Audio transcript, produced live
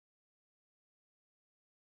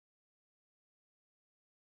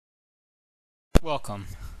Welcome.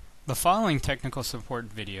 The following technical support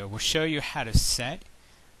video will show you how to set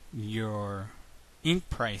your ink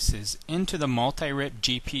prices into the MultiRIP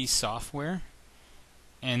GP software,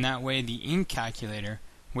 and that way the ink calculator,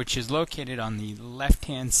 which is located on the left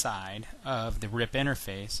hand side of the RIP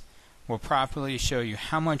interface, will properly show you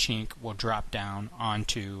how much ink will drop down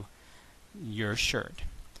onto your shirt.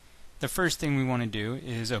 The first thing we want to do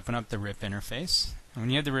is open up the RIP interface, and when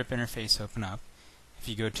you have the RIP interface open up, if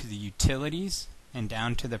you go to the Utilities and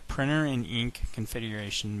down to the Printer and Ink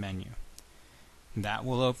Configuration menu, that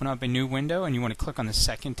will open up a new window, and you want to click on the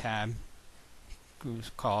second tab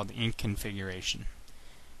called Ink Configuration.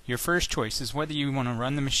 Your first choice is whether you want to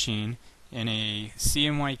run the machine in a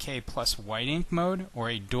CMYK+White Ink mode or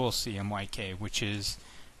a Dual CMYK, which is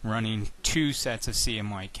running two sets of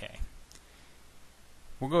CMYK.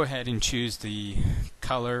 We'll go ahead and choose the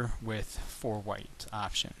color with 4 white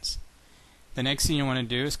options. The next thing you want to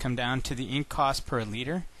do is come down to the ink cost per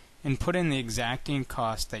liter and put in the exact ink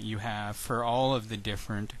cost that you have for all of the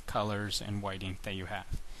different colors and white ink that you have.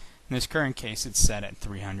 In this current case, it's set at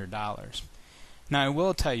 $300. Now, I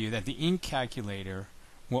will tell you that the ink calculator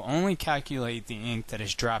will only calculate the ink that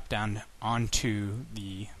is dropped down onto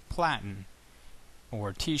the platen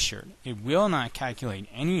or t-shirt. It will not calculate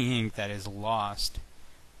any ink that is lost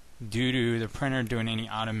due to the printer doing any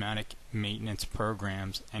automatic maintenance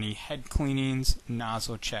programs, any head cleanings,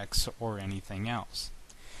 nozzle checks, or anything else.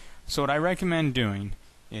 So what I recommend doing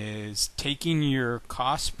is taking your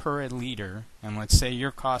cost per liter, and let's say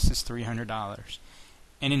your cost is $300,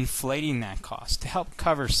 and inflating that cost to help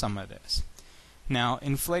cover some of this. Now,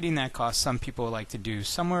 inflating that cost, some people like to do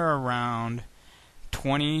somewhere around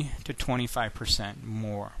 20 to 25%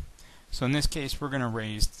 more. So in this case, we're going to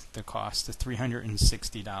raise the cost to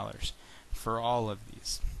 $360 for all of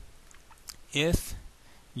these. If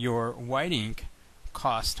your white ink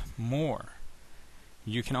costs more,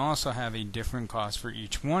 you can also have a different cost for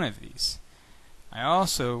each one of these. I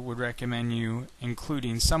also would recommend you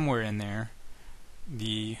including somewhere in there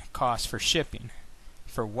the cost for shipping.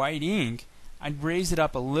 For white ink, I'd raise it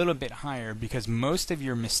up a little bit higher because most of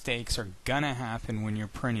your mistakes are going to happen when you're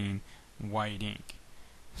printing white ink.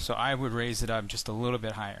 So I would raise it up just a little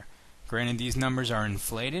bit higher. Granted, these numbers are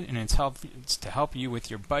inflated, and it's to help you with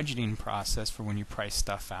your budgeting process for when you price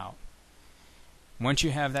stuff out. Once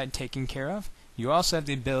you have that taken care of, you also have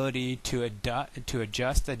the ability to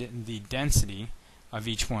adjust the density of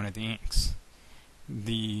each one of the inks.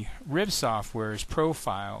 The RIP software is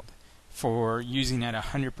profiled for using at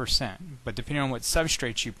 100%, but depending on what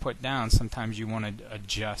substrates you put down, sometimes you want to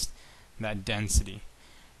adjust that density.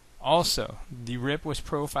 Also, the RIP was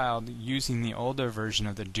profiled using the older version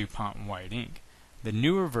of the DuPont white ink. The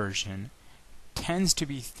newer version tends to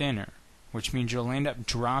be thinner, which means you'll end up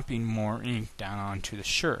dropping more ink down onto the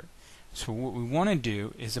shirt. So what we want to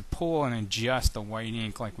do is pull and adjust the white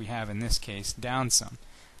ink, like we have in this case, down some.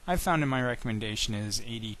 I found in my recommendation is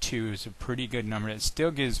 82 is a pretty good number. It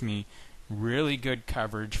still gives me really good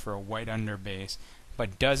coverage for a white underbase,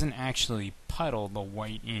 but doesn't actually puddle the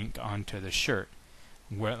white ink onto the shirt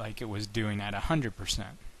like it was doing at 100%.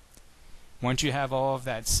 Once you have all of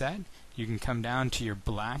that set, you can come down to your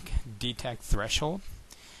black detect threshold.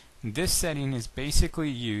 This setting is basically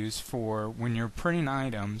used for when you're printing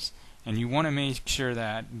items and you want to make sure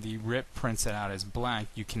that the RIP prints it out as black.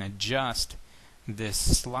 You can adjust this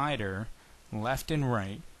slider left and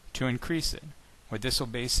right to increase it. What this will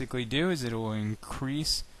basically do is it will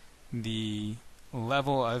increase the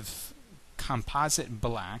level of composite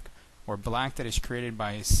black, or black that is created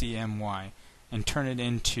by a CMY, and turn it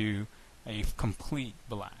into a complete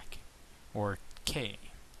black, or K.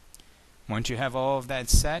 Once you have all of that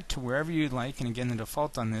set to wherever you'd like, and again the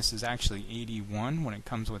default on this is actually 81 when it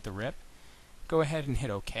comes with the RIP, go ahead and hit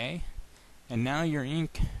OK, and now your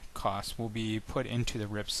ink cost will be put into the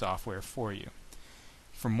RIP software for you.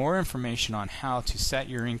 For more information on how to set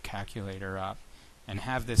your ink calculator up and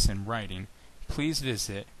have this in writing, please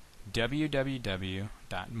visit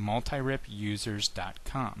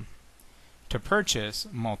www.multiripusers.com. To purchase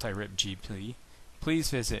MultiRIP GP,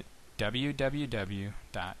 please visit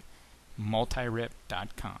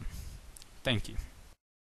www.multirip.com. Thank you.